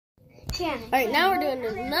Alright, now we're doing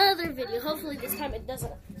another video. Hopefully this time it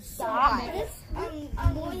doesn't stop. Why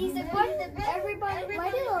do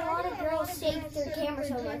a lot of girls shake their camera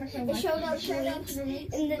so much? They showed up 2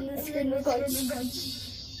 weeks, and then the screen was going.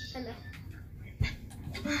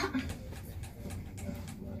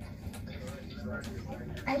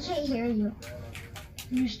 I can't hear you.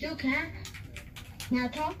 You still can't? Now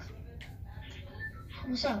talk.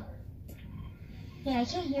 What's up? Yeah, I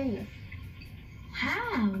can't hear you.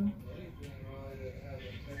 How?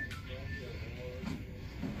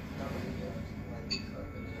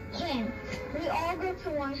 Ken, we all go to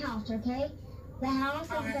one house, okay? The house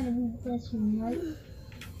is gonna be this one, right?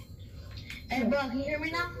 Hey, bro, can you hear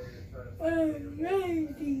me now?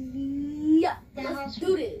 Yeah, Let's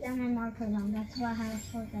do this. Then my marker on. That's what house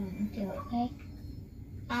we're gonna do, okay?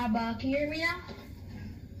 Bro, can you hear me now?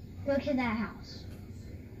 Go to that house.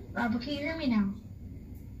 Bro, can you hear me now?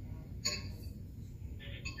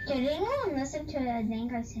 Did anyone listen to the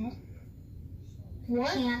thing I said? What?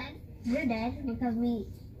 Shannon, you're dead because we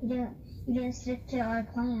didn't stick to our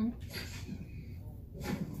plan.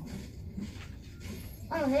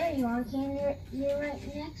 Oh, there you are, Ken. You're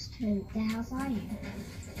right next to the house I am.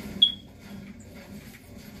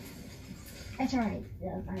 That's alright,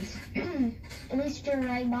 though, guys. At least you're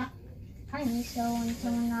right behind me, so when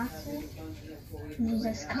someone knocks me, you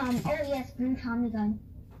just come. Oh, yes, blue Tommy gun.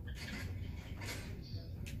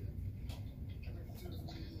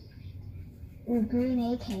 Ooh, green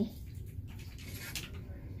AK.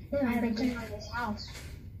 Ooh, I'm breaking out this house.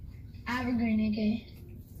 I have a green AK.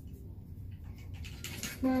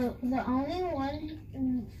 Well, the only one,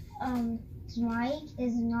 Mike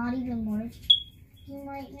is not even working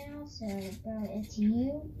right now, so, but it's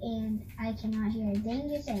you, and I cannot hear a thing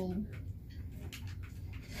you're saying.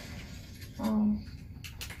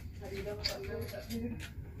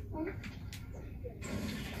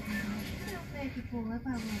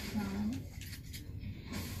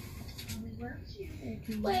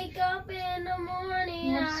 Wake up in the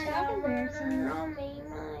morning, I have murder on me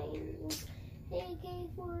mind.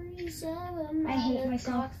 AK-47. I hate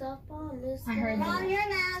myself. I heard that. Mom, you're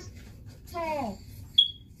an asshole.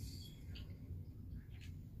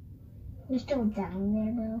 You're still down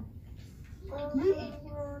there, bro.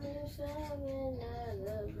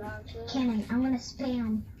 Kenny, I'm gonna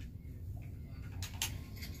spam.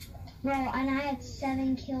 Bro, and I had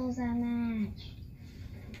 7 kills that match.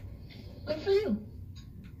 Good for you.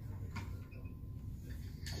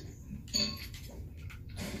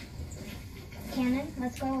 Cannon,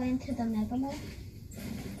 let's go into the Mega Mall.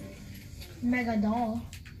 Mega doll.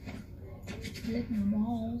 Lick my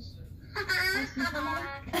balls.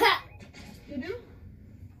 You do?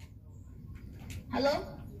 Hello?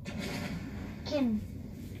 Kim,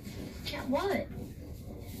 Can't what?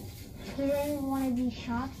 he didn't want to be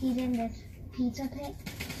shot. He's in this pizza pit.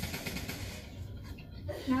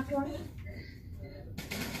 Knocked one.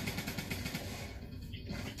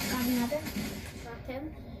 Got another. Knocked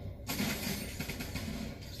him.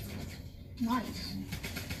 Nice.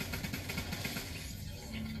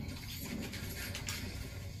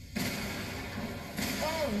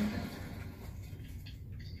 Oh.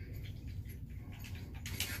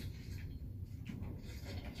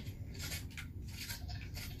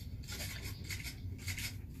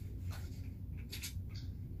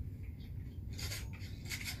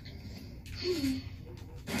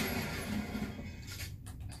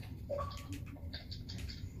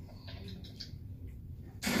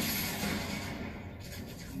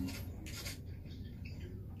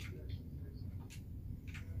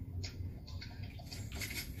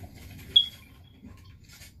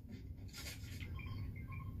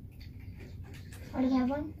 Already have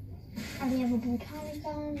one. Already have a blue Tommy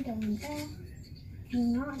gun. Don't need that. Do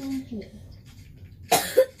not need you.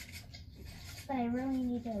 But I really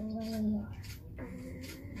need to really are.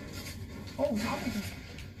 Oh, that was it.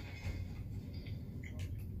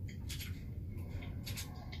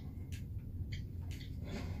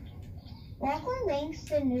 Lachlan thinks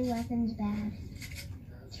the new weapon's bad.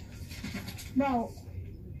 Bro,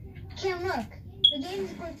 Kim, look. The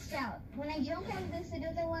game's glitched out. When I jump on this, it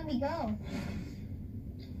doesn't let me go.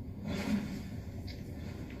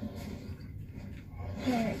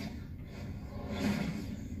 There.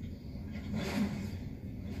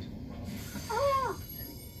 Oh!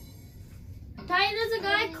 Titan, there's a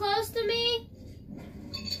guy close to me.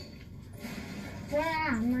 Where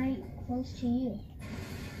am I? Right close to you.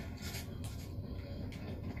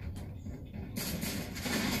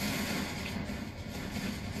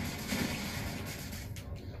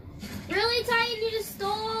 Really, Titan? You just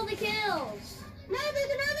stole all the kills. No, there's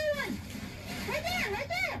another one! Right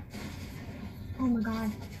there! Oh my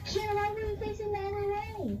god. Can't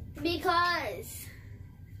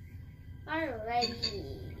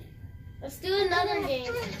Alrighty. Let's do another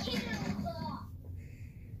game.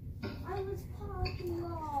 I was parking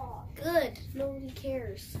lot. Good. Nobody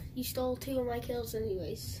cares. You stole 2 of my kills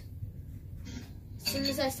anyways. As soon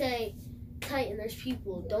as I say, Titan, there's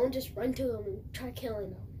people, don't just run to them and try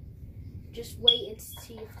killing them. Just wait and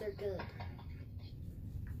see if they're good.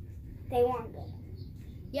 They weren't good.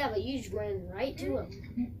 Yeah, but you just ran right to them.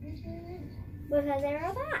 Because they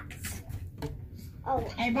were bats. Oh,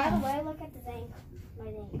 and by the way, look at the thing. My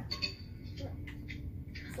thing.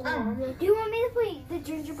 Do you want me to put the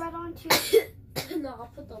gingerbread on too? No,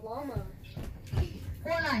 I'll put the llama on.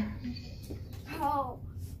 Fortnite. Oh.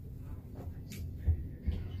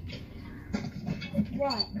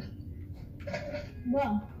 What?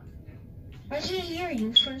 Well, I can't hear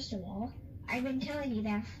you, first of all. I've been telling you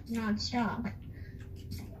that non-stop.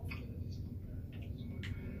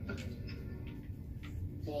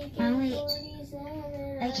 I can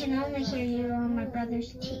only hear you on my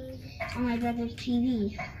brother's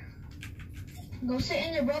TV. Go sit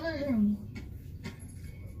in your brother's room.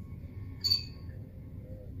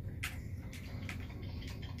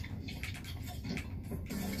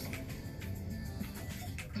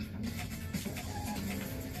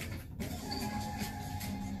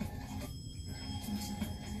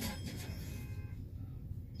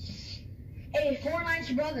 Hey,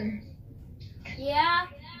 Fortnite's brother. Yeah?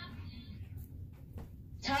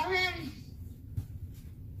 Tell him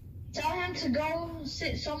to go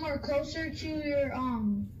sit somewhere closer to your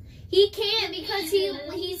He can't because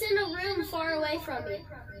he's in a room far away from me.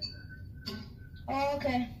 Oh,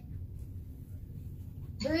 okay.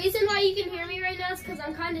 The reason why you can hear me right now is because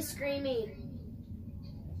I'm kind of screaming.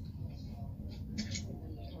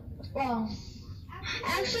 Well,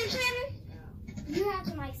 actually, Shannon, You have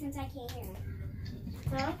the mic since I can't hear.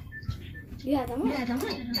 Huh? You have the mic. yeah, don't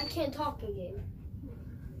mind. I can't talk again.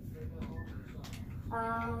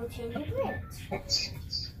 Change your bridge.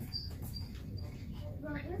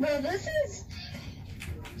 Well, this is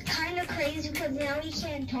Kind of crazy because now we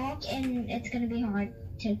can't talk and it's gonna be hard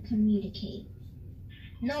to communicate.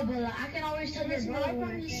 no, but I can always tell your Just brother like when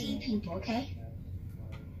when I you see see people, okay?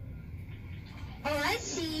 Oh, I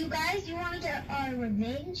see you guys. You want to get our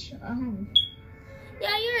revenge?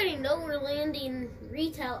 Yeah, you already know we're landing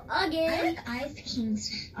retail I again. like Ice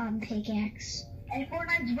King's pickaxe. Hey,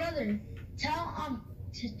 Fortnite's brother, tell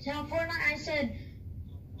Fortnite I said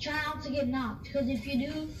try not to get knocked, because if you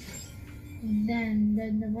do, then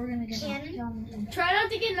we're gonna get Shannon? knocked. Try not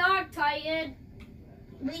to get knocked, Titan.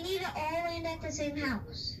 We need to all land at the same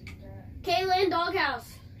house. Kaylin,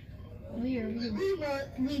 doghouse. Weird.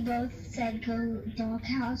 We both said go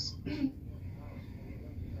doghouse.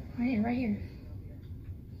 Right here.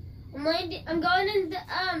 I'm going in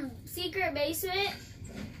the secret basement.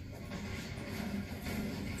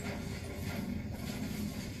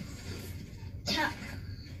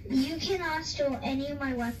 You cannot steal any of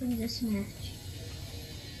my weapons this match.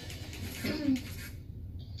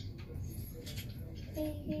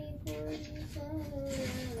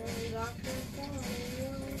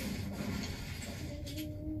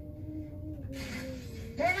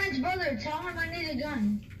 Fortnite's brother, tell him I need a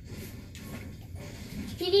gun.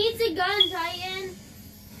 He needs a gun, Titan.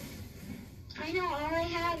 I know all I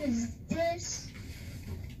have is this,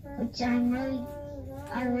 which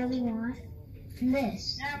I really want. And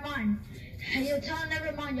this. Never mind. You'll tell him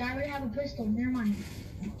never mind. I already have a pistol. Never mind.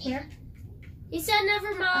 Here. He said never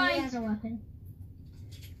Oh, he mind. has a weapon.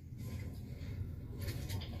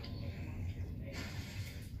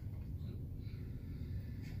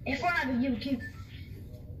 Hey, Fortnite,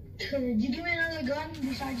 could you give me another gun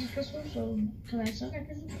besides your pistol? So, cause I suck at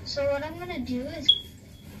pistol. So what I'm gonna do is,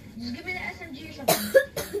 Just give me the SMG or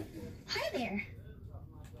something. hi there.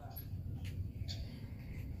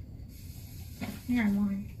 Never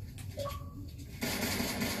mind.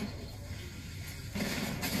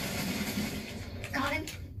 Got him.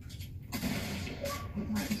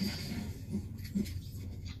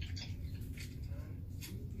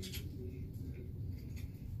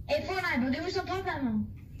 Hey, Fortnite, but give me some pump ammo.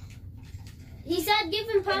 He said give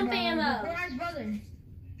him pump ammo. Fortnite's brother.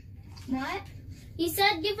 What? He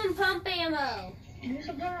said give him pump ammo. Give me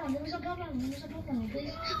some pump ammo. Give me some pump ammo. Give me some pump ammo,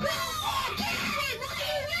 please. Oh, Kevin, why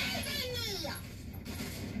are you leaving me?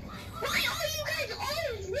 Why are you guys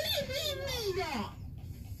always leaving me?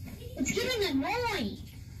 It's getting annoying.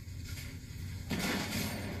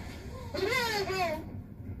 Bro.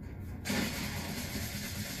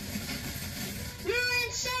 You're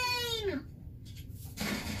insane.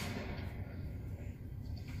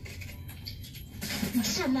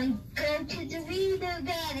 Someone go to the window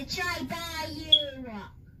van and try by you.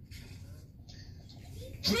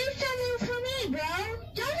 Keep something for me, bro.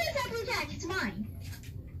 Don't take that blue pack. It's mine.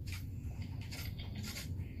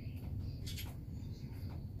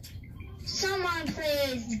 Someone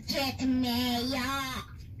please get me, yeah.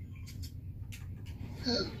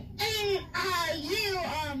 And you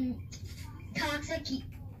toxic,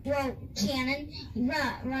 well, cannon,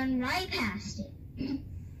 run right past it.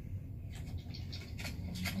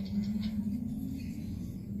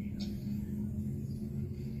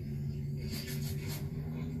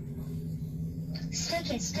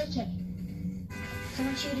 Stick it.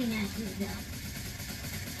 Someone shooting at you, though.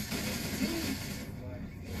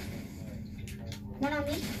 One on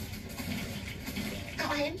me.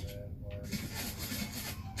 Got him.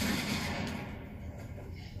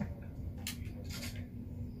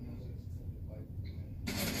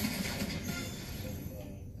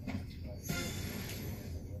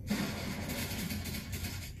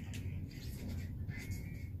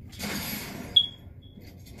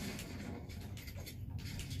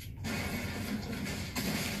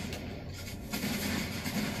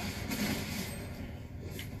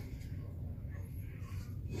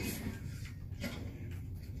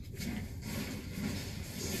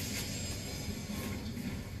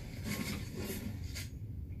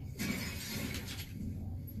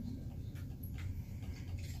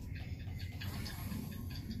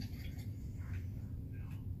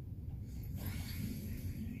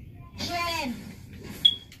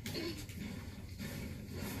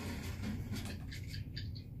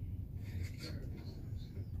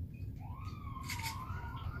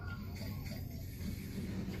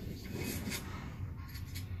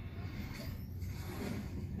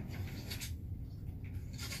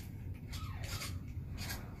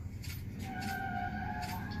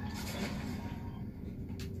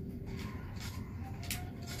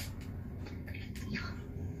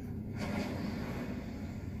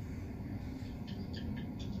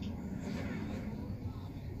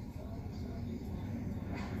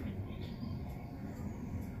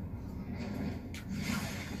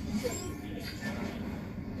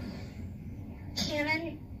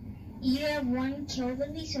 Cannon, you have one kill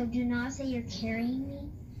than me, so do not say you're carrying me.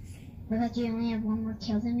 Because you only have one more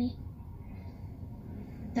kill than me.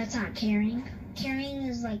 That's not carrying. Carrying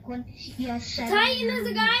is like when you have 7. Titan, there's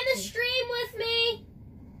a guy in the stream with me.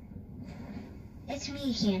 It's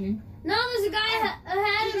me, Cannon. No, there's a guy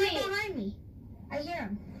ahead of He's me. right behind me. I hear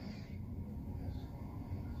him.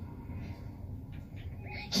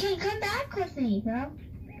 Can't come back with me, bro.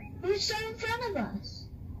 Who's so in front of us?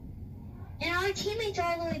 And our teammates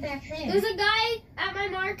are all the way back there. There's a guy at my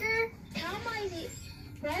marker. Tell him why is he,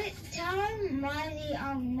 right? Tell him why is he,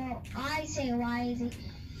 well, I say why is he,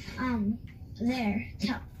 there.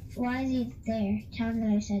 Why is he there? Tell him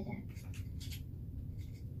that I said that.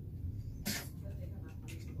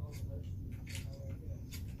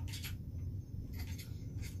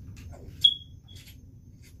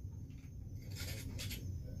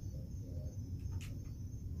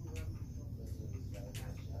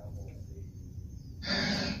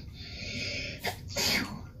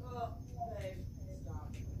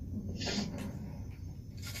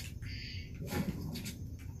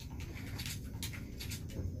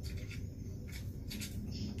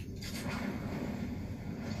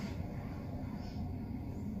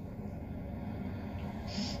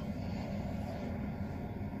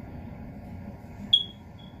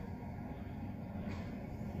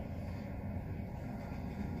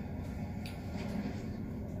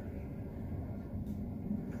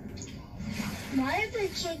 Why is the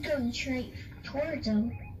kid going straight towards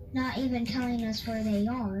them, not even telling us where they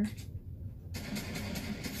are?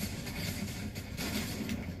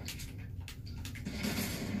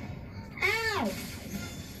 Ow!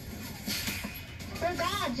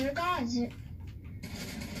 They're gods. They're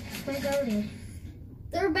goated.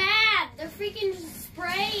 They're bad. They're freaking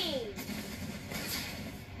spraying.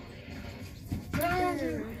 Bro,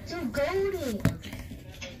 they're goated.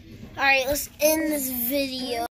 Alright, let's end this video.